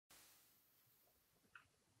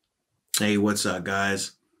Hey, what's up,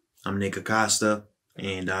 guys? I'm Nick Acosta,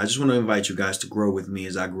 and I just want to invite you guys to grow with me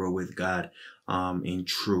as I grow with God in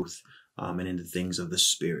truth and in the things of the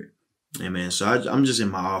Spirit. Amen. So I'm just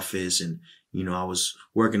in my office, and I was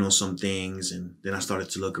working on some things, and then I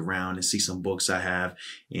started to look around and see some books I have,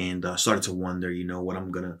 and started to wonder, what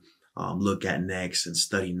I'm gonna look at next and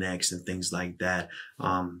study next and things like that,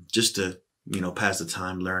 just to pass the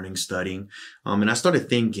time learning, studying, and I started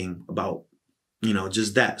thinking about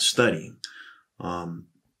just that, studying. And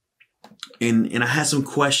I had some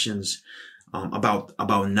questions about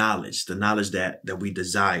knowledge, the knowledge that we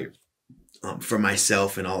desire, for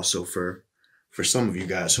myself and also for some of you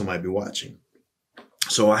guys who might be watching.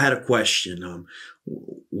 So I had a question.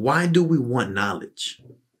 Why do we want knowledge?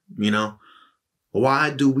 Why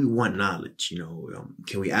do we want knowledge?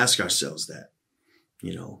 Can we ask ourselves that?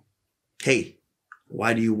 Hey,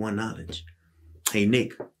 why do you want knowledge? Hey,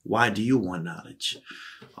 Nick, why do you want knowledge?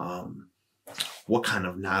 What kind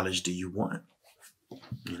of knowledge do you want?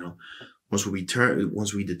 Once we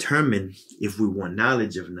determine if we want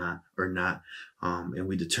knowledge or not, and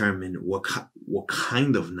we determine what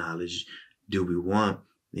kind of knowledge do we want,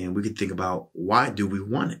 then we can think about, why do we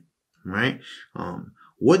want it, right?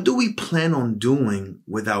 What do we plan on doing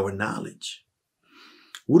with our knowledge?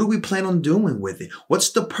 What do we plan on doing with it? What's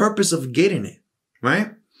the purpose of getting it,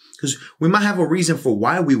 right? Because we might have a reason for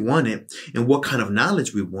why we want it and what kind of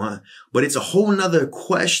knowledge we want, but it's a whole nother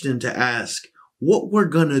question to ask what we're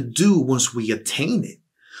going to do once we attain it.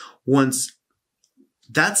 Once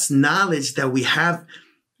that's knowledge that we have,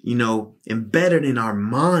 embedded in our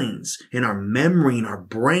minds, in our memory, in our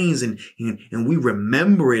brains, and we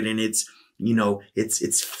remember it, and it's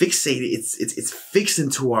fixated, it's fixed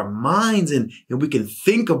into our minds, and we can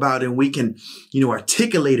think about it, and we can,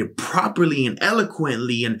 articulate it properly and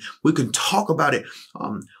eloquently, and we can talk about it.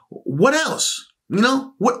 What else?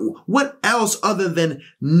 What else other than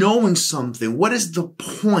knowing something? What is the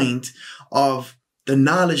point of the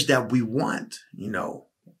knowledge that we want?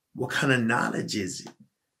 What kind of knowledge is it?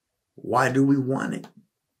 Why do we want it?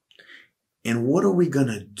 And what are we going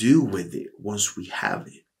to do with it once we have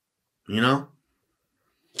it? And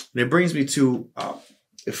it brings me to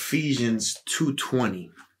Ephesians 2:20.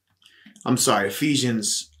 I'm sorry,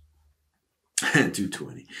 Ephesians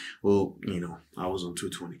 2:20. Well, I was on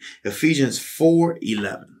 2:20. Ephesians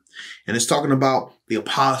 4:11. And it's talking about the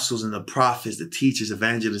apostles and the prophets, the teachers,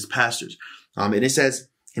 evangelists, pastors. And it says,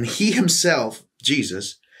 and he himself,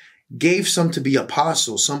 Jesus, gave some to be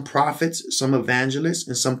apostles, some prophets, some evangelists,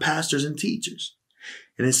 and some pastors and teachers.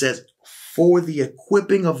 And it says, for the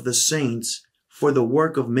equipping of the saints, for the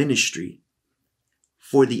work of ministry,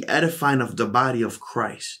 for the edifying of the body of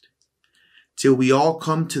Christ, till we all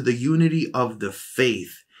come to the unity of the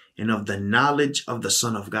faith and of the knowledge of the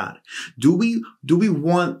Son of God. Do we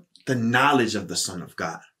want the knowledge of the Son of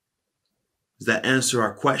God? Does that answer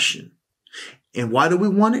our question? And why do we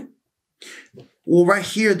want it? Well, right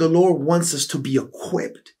here, the Lord wants us to be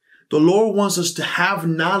equipped. The Lord wants us to have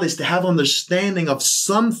knowledge, to have understanding of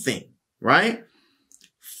something, right?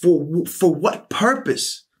 For what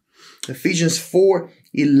purpose? Ephesians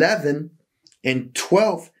 4:11 and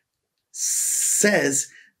 12 says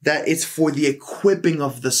that it's for the equipping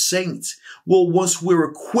of the saints. Well, once we're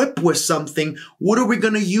equipped with something, what are we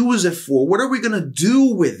going to use it for? What are we going to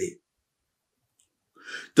do with it?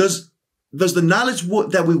 Does the knowledge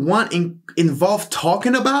that we want involve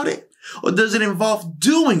talking about it? Or does it involve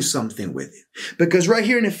doing something with it? Because right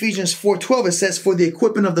here in Ephesians 4:12, it says, for the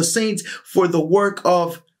equipping of the saints, for the work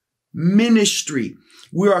of ministry.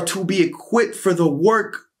 We are to be equipped for the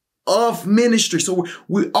work of ministry. So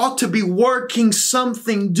we ought to be working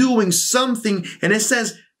something, doing something. And it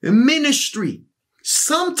says ministry,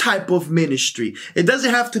 some type of ministry. It doesn't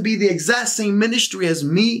have to be the exact same ministry as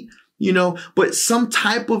me, but some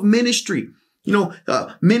type of ministry.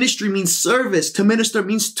 Ministry means service. To minister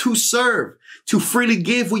means to serve, to freely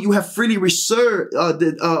give what you have freely received,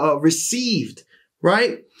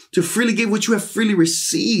 right? To freely give what you have freely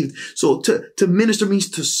received. So to minister means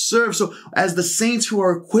to serve. So as the saints who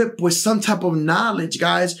are equipped with some type of knowledge,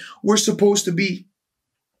 guys, we're supposed to be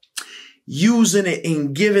using it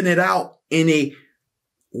and giving it out in a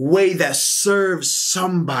way that serves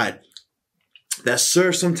somebody, that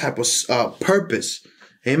serves some type of purpose.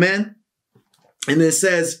 Amen. And it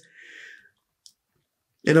says,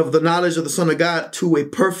 and of the knowledge of the Son of God, to a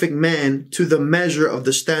perfect man, to the measure of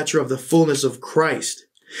the stature of the fullness of Christ,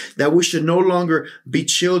 that we should no longer be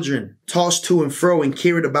children, tossed to and fro and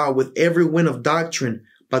carried about with every wind of doctrine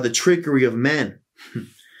by the trickery of men.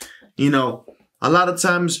 A lot of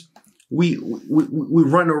times we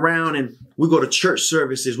run around and we go to church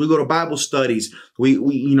services, we go to Bible studies, we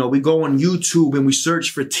go on YouTube and we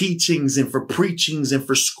search for teachings and for preachings and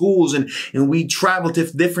for schools, and we travel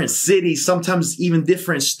to different cities, sometimes even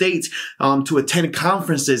different states, to attend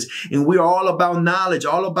conferences. And we're all about knowledge,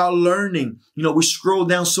 all about learning. We scroll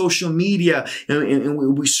down social media and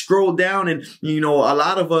we scroll down, and, a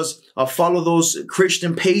lot of us follow those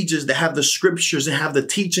Christian pages that have the scriptures and have the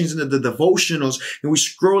teachings and the devotionals, and we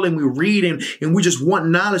scroll and we read, and we just want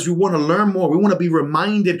knowledge. We want to learn more. We want to be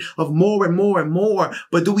reminded of more and more and more.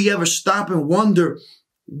 But do we ever stop and wonder,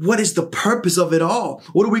 what is the purpose of it all?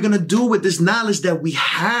 What are we going to do with this knowledge that we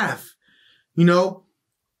have?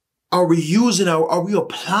 Are we using it? Are we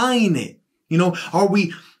applying it?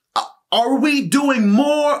 Are we doing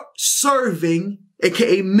more serving,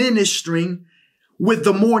 aka ministering, with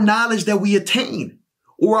the more knowledge that we attain?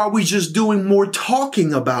 Or are we just doing more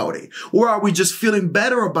talking about it? Or are we just feeling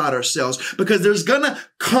better about ourselves? Because there's gonna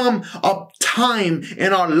come a time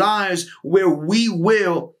in our lives where we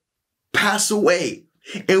will pass away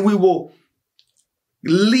and we will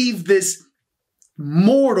leave this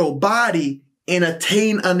mortal body and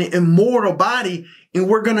attain an immortal body, and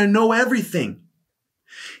we're gonna know everything.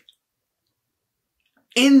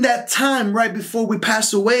 In that time, right before we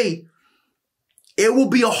pass away, it will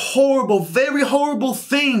be a horrible, very horrible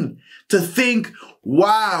thing to think,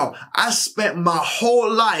 wow, I spent my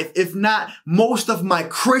whole life, if not most of my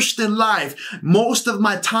Christian life, most of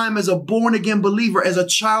my time as a born again believer, as a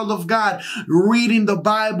child of God, reading the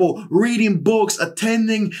Bible, reading books,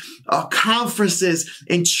 attending conferences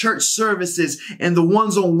and church services, and the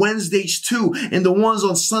ones on Wednesdays too, and the ones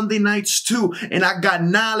on Sunday nights too. And I got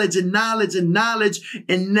knowledge and knowledge and knowledge.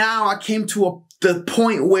 And now I came to the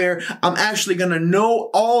point where I'm actually going to know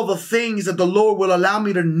all the things that the Lord will allow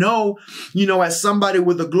me to know, as somebody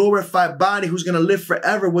with a glorified body who's going to live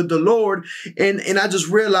forever with the Lord. And I just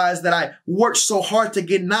realized that I worked so hard to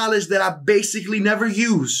get knowledge that I basically never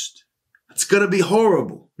used. It's going to be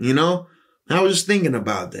horrible, I was just thinking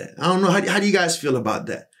about that. I don't know. How do you guys feel about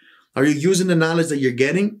that? Are you using the knowledge that you're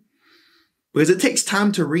getting? Because it takes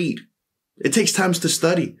time to read. It takes time to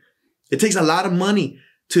study. It takes a lot of money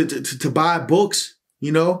to buy books, I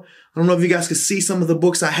don't know if you guys can see some of the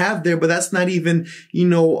books I have there, but that's not even,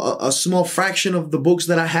 a small fraction of the books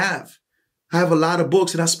that I have. I have a lot of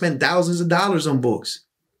books and I spend thousands of dollars on books,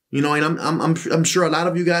 and I'm sure a lot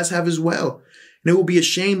of you guys have as well. And it will be a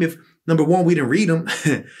shame if, number one, we didn't read them.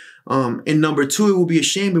 And number two, it will be a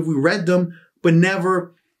shame if we read them, but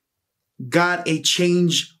never got a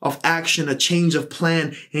change of action, a change of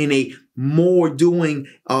plan, and a more doing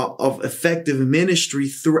of effective ministry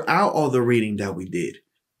throughout all the reading that we did.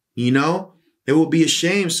 It will be a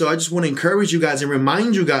shame. So I just want to encourage you guys and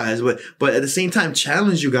remind you guys, but at the same time,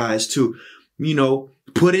 challenge you guys to,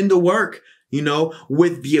 put in the work.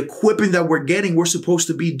 With the equipment that we're getting, we're supposed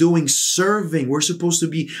to be doing serving. We're supposed to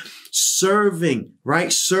be serving,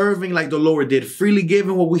 right? Serving like the Lord did, freely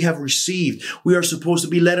giving what we have received. We are supposed to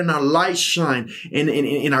be letting our light shine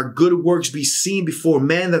and our good works be seen before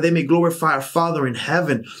men, that they may glorify our Father in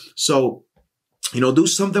heaven. So, do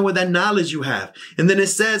something with that knowledge you have. And then it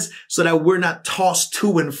says, so that we're not tossed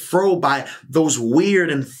to and fro by those weird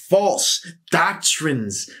and false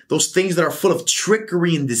doctrines, those things that are full of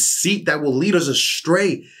trickery and deceit that will lead us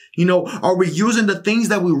astray. Are we using the things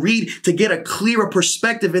that we read to get a clearer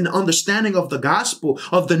perspective and understanding of the gospel,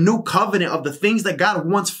 of the new covenant, of the things that God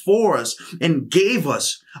wants for us and gave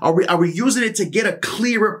us? Are we using it to get a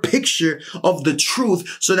clearer picture of the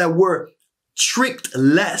truth so that we're tricked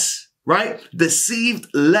less? Right? Deceived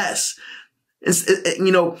less.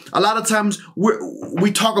 A lot of times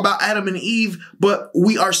we talk about Adam and Eve, but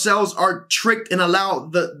we ourselves are tricked and allow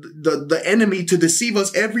the enemy to deceive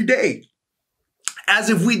us every day. As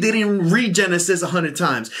if we didn't read Genesis 100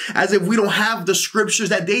 times. As if we don't have the scriptures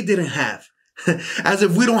that they didn't have. As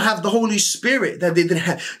if we don't have the Holy Spirit that they didn't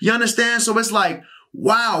have. You understand? So it's like,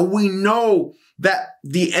 wow, we know that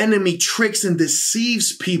the enemy tricks and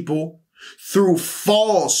deceives people through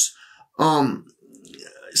false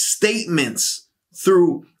statements,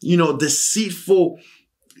 through, deceitful,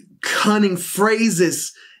 cunning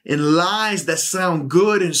phrases and lies that sound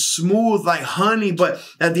good and smooth like honey, but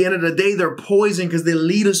at the end of the day, they're poison because they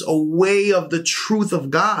lead us away of the truth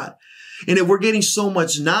of God. And if we're getting so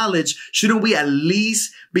much knowledge, shouldn't we at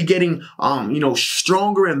least be getting,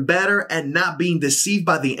 stronger and better at not being deceived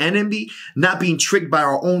by the enemy, not being tricked by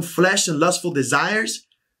our own flesh and lustful desires?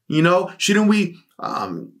 Shouldn't we,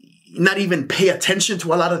 not even pay attention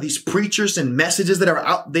to a lot of these preachers and messages that are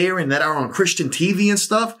out there and that are on Christian TV and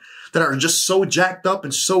stuff that are just so jacked up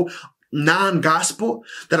and so non-gospel,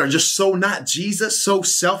 that are just so not Jesus, so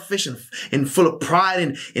selfish and full of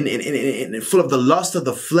pride and full of the lust of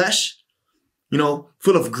the flesh, you know,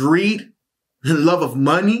 full of greed and love of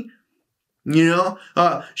money, you know,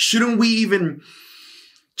 shouldn't we even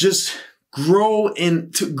just grow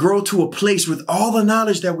to a place with all the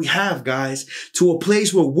knowledge that we have, guys, to a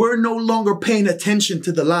place where we're no longer paying attention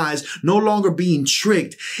to the lies, no longer being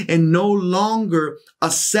tricked, and no longer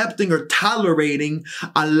accepting or tolerating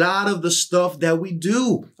a lot of the stuff that we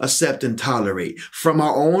do accept and tolerate from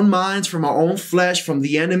our own minds, from our own flesh, from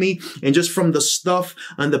the enemy, and just from the stuff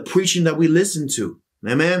and the preaching that we listen to.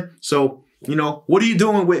 Amen. So, you know, what are you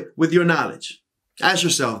doing with your knowledge? Ask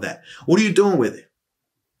yourself that. What are you doing with it?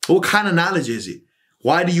 What kind of knowledge is it?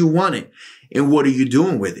 Why do you want it? And what are you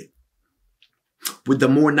doing with it? With the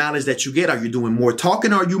more knowledge that you get, are you doing more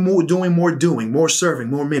talking? Or are you doing more serving,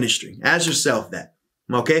 more ministry? Ask yourself that.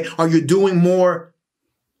 Okay. Are you doing more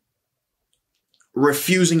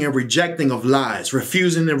refusing and rejecting of lies,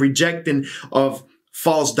 refusing and rejecting of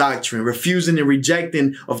false doctrine, refusing and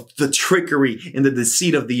rejecting of the trickery and the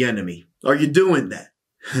deceit of the enemy? Are you doing that?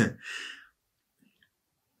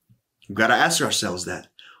 We've got to ask ourselves that.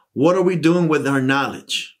 What are we doing with our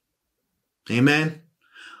knowledge? Amen.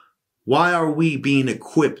 Why are we being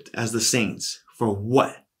equipped as the saints? For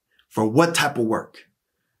what? For what type of work?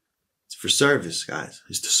 It's for service, guys.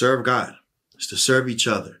 It's to serve God. It's to serve each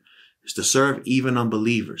other. It's to serve even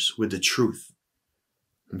unbelievers with the truth.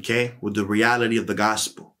 Okay? With the reality of the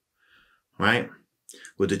gospel. Right?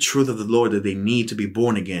 With the truth of the Lord, that they need to be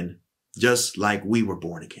born again, just like we were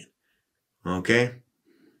born again. Okay?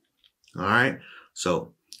 All right?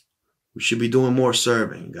 So, we should be doing more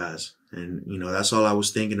serving, guys. And, you know, that's all I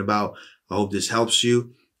was thinking about. I hope this helps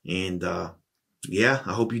you. And, yeah,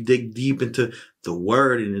 I hope you dig deep into the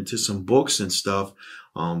word and into some books and stuff.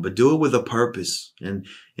 But do it with a purpose. And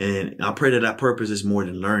I pray that purpose is more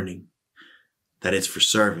than learning, that it's for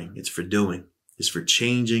serving. It's for doing. It's for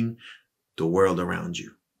changing the world around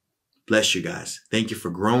you. Bless you guys. Thank you for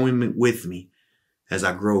growing with me as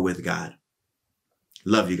I grow with God.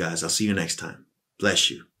 Love you guys. I'll see you next time.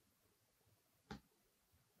 Bless you.